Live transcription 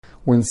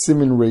We're in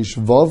Siman Reish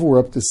Vav. We're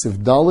up to Sif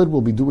Dalid. We'll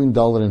be doing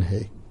Dalid and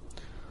Hey.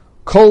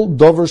 Kol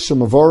dover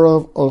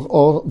shemavarach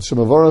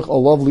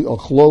olavli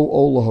ochlo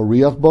o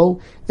lahariach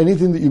bo.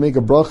 Anything that you make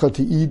a bracha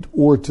to eat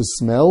or to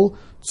smell.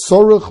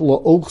 Tzorich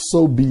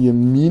laochso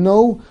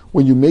biyamino.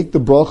 When you make the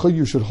bracha,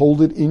 you should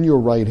hold it in your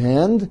right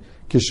hand.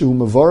 Kishu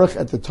mavarach,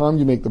 at the time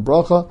you make the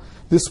bracha.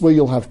 This way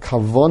you'll have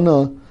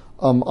kavana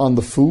on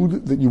the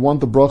food, that you want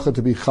the bracha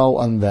to be chal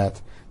on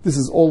that. This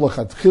is all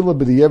lachatchila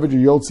b'di'evid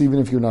yotz, even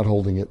if you're not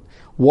holding it.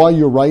 Why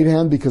your right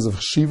hand? Because of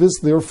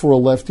chshivas. Therefore, a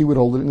lefty would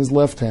hold it in his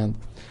left hand.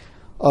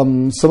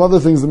 Some other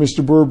things the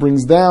Mishnah Berurah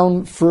brings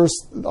down.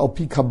 First, al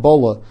pi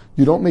Kabbalah,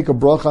 you don't make a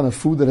bracha on a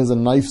food that has a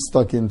knife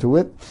stuck into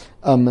it.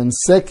 And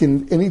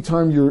second,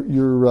 anytime your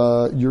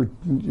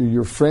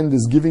friend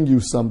is giving you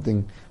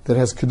something that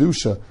has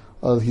kedusha,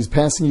 he's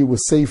passing you a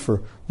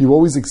sefer, you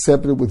always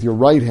accept it with your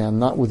right hand,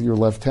 not with your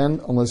left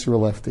hand, unless you're a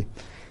lefty.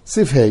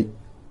 Sif Hey.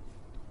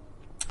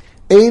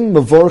 Ein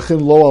mevorchin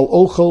lo al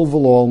ochel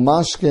v'lo al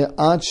mashke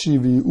ad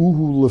shivi'uhu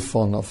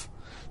lefonav.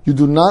 You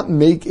do not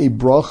make a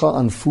bracha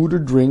on food or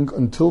drink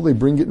until they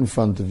bring it in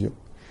front of you.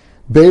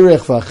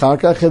 Beirech v'achar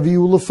kach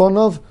havi'u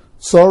lefonav,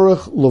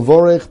 tzorech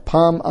levorech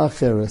pam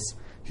acheres.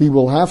 He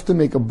will have to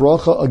make a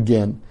bracha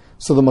again.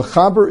 So the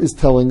Mechaber is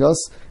telling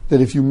us that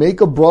if you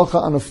make a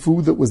bracha on a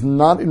food that was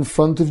not in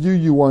front of you,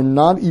 you are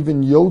not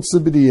even yotze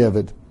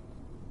b'di'evid.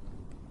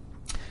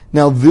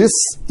 Now this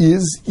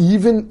is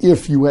even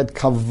if you had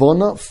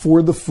kavana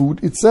for the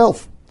food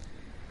itself.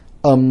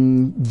 The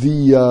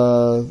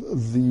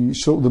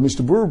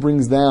Mishnah Berurah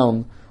brings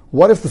down,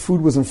 what if the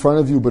food was in front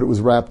of you but it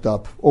was wrapped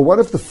up? Or what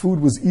if the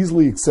food was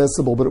easily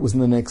accessible but it was in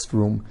the next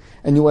room?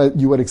 And you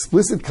had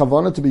explicit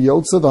kavana to be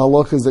yotze, the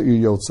halach is that you're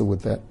yotze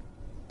with that.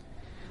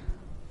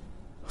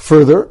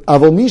 Further,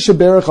 avol mi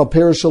sheberach al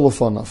perish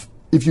shalofonav.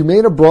 If you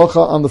made a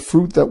bracha on the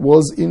fruit that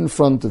was in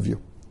front of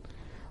you,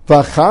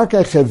 v'achar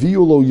kach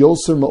haviu lo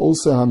yoser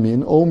ma'oser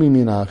hamin o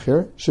mimin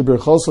acher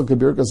sheberchos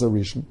kebirkas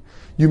harishon.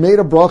 You made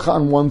a bracha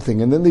on one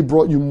thing, and then they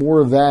brought you more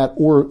of that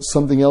or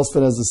something else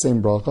that has the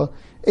same bracha.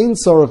 Ein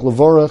tzarech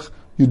levarach.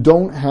 You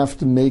don't have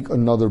to make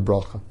another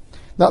bracha.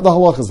 Now the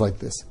halach is like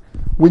this: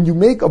 when you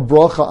make a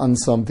bracha on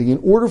something, in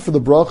order for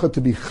the bracha to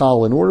be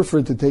chal, in order for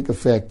it to take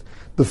effect,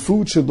 the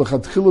food should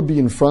lechatchila be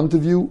in front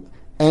of you,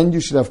 and you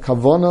should have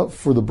kavana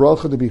for the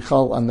bracha to be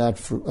chal on that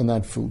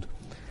food.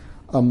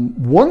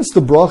 Once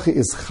the bracha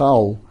is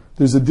chal,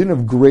 there's a din of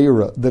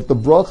greira that the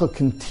bracha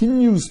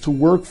continues to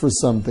work for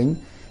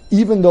something,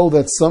 even though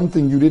that's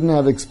something you didn't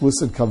have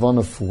explicit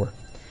kavana for.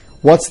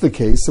 What's the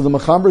case? So the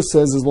Mechaber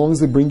says, as long as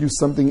they bring you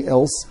something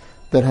else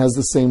that has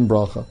the same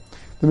bracha.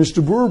 The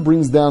Mishnah Berurah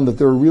brings down that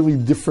there are really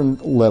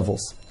different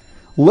levels.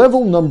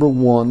 Level number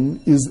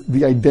one is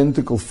the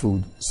identical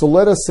food. So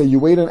let us say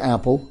you ate an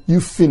apple,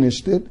 you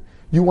finished it,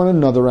 you want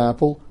another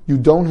apple, you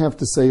don't have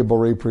to say a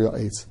borei priya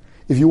eitz.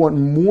 If you want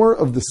more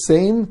of the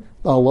same,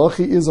 the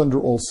halachi is under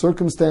all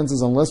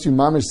circumstances, unless you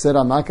mamish said,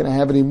 I'm not going to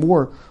have any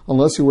more,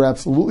 unless you were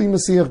absolutely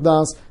Mesiach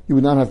Das, you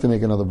would not have to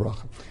make another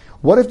bracha.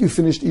 What if you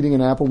finished eating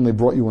an apple and they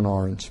brought you an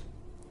orange?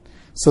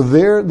 So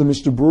there, the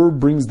Mishnah Berurah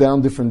brings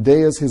down different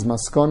dayas. His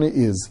maskana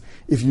is,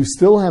 if you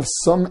still have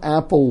some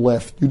apple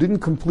left, you didn't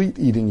complete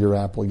eating your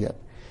apple yet.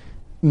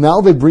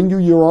 Now they bring you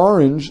your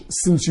orange,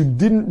 since you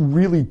didn't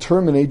really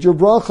terminate your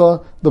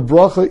bracha, the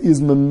bracha is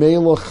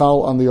memela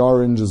chal on the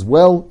orange as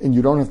well, and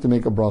you don't have to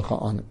make a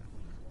bracha on it.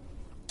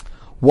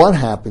 What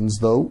happens,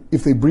 though,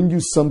 if they bring you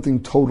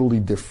something totally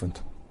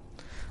different?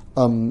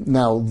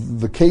 Now,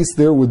 the case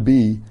there would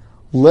be,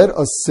 let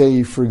us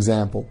say, for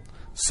example,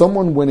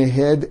 someone went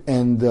ahead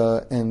and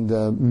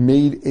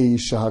made a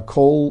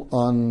shahakol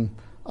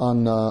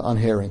on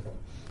herring.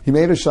 He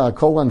made a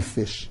shahakol on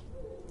fish.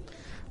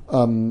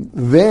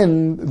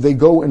 Then they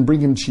go and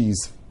bring him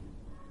cheese.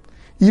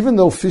 Even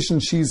though fish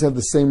and cheese have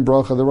the same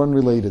bracha, they're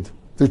unrelated.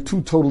 They're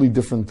two totally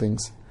different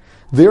things.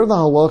 There the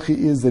halacha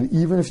is that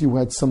even if you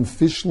had some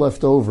fish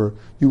left over,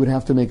 you would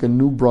have to make a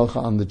new bracha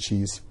on the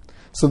cheese.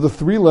 So the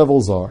three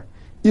levels are,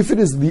 if it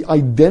is the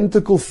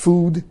identical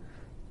food,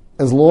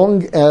 as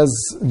long as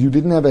you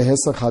didn't have a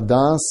hesach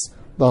hadas,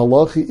 the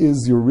halacha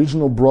is the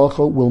original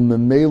bracha will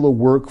memela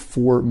work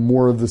for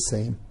more of the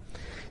same.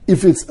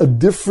 If it's a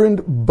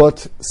different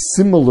but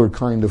similar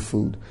kind of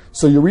food,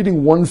 so you're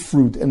eating one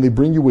fruit and they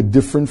bring you a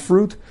different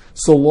fruit,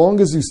 so long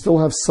as you still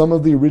have some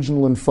of the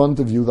original in front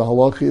of you, the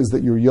halacha is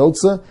that your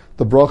yotza,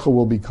 the bracha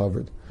will be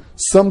covered.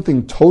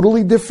 Something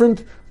totally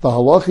different, the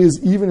halacha is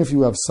even if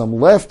you have some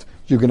left,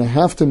 you're going to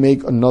have to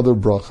make another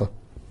bracha.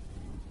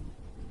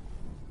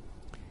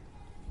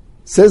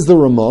 Says the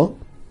Ramah,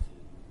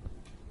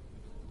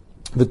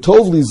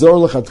 V'tov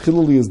lizor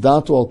lechatchila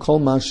liyazdatu al kol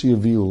ma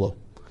sheyaviu lo.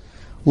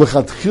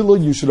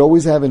 Lechatchila, you should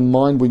always have in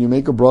mind when you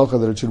make a bracha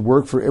that it should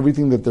work for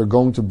everything that they're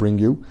going to bring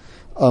you.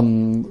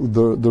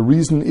 The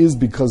reason is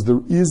because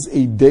there is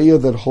a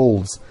daya that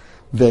holds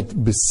that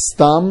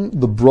bistam,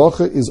 the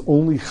bracha is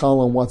only chal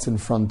on what's in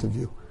front of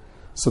you.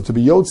 So to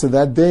be yotze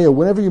that daya,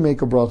 whenever you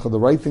make a bracha, the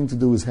right thing to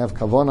do is have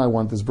kavanah. I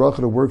want this bracha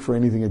to work for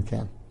anything it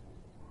can.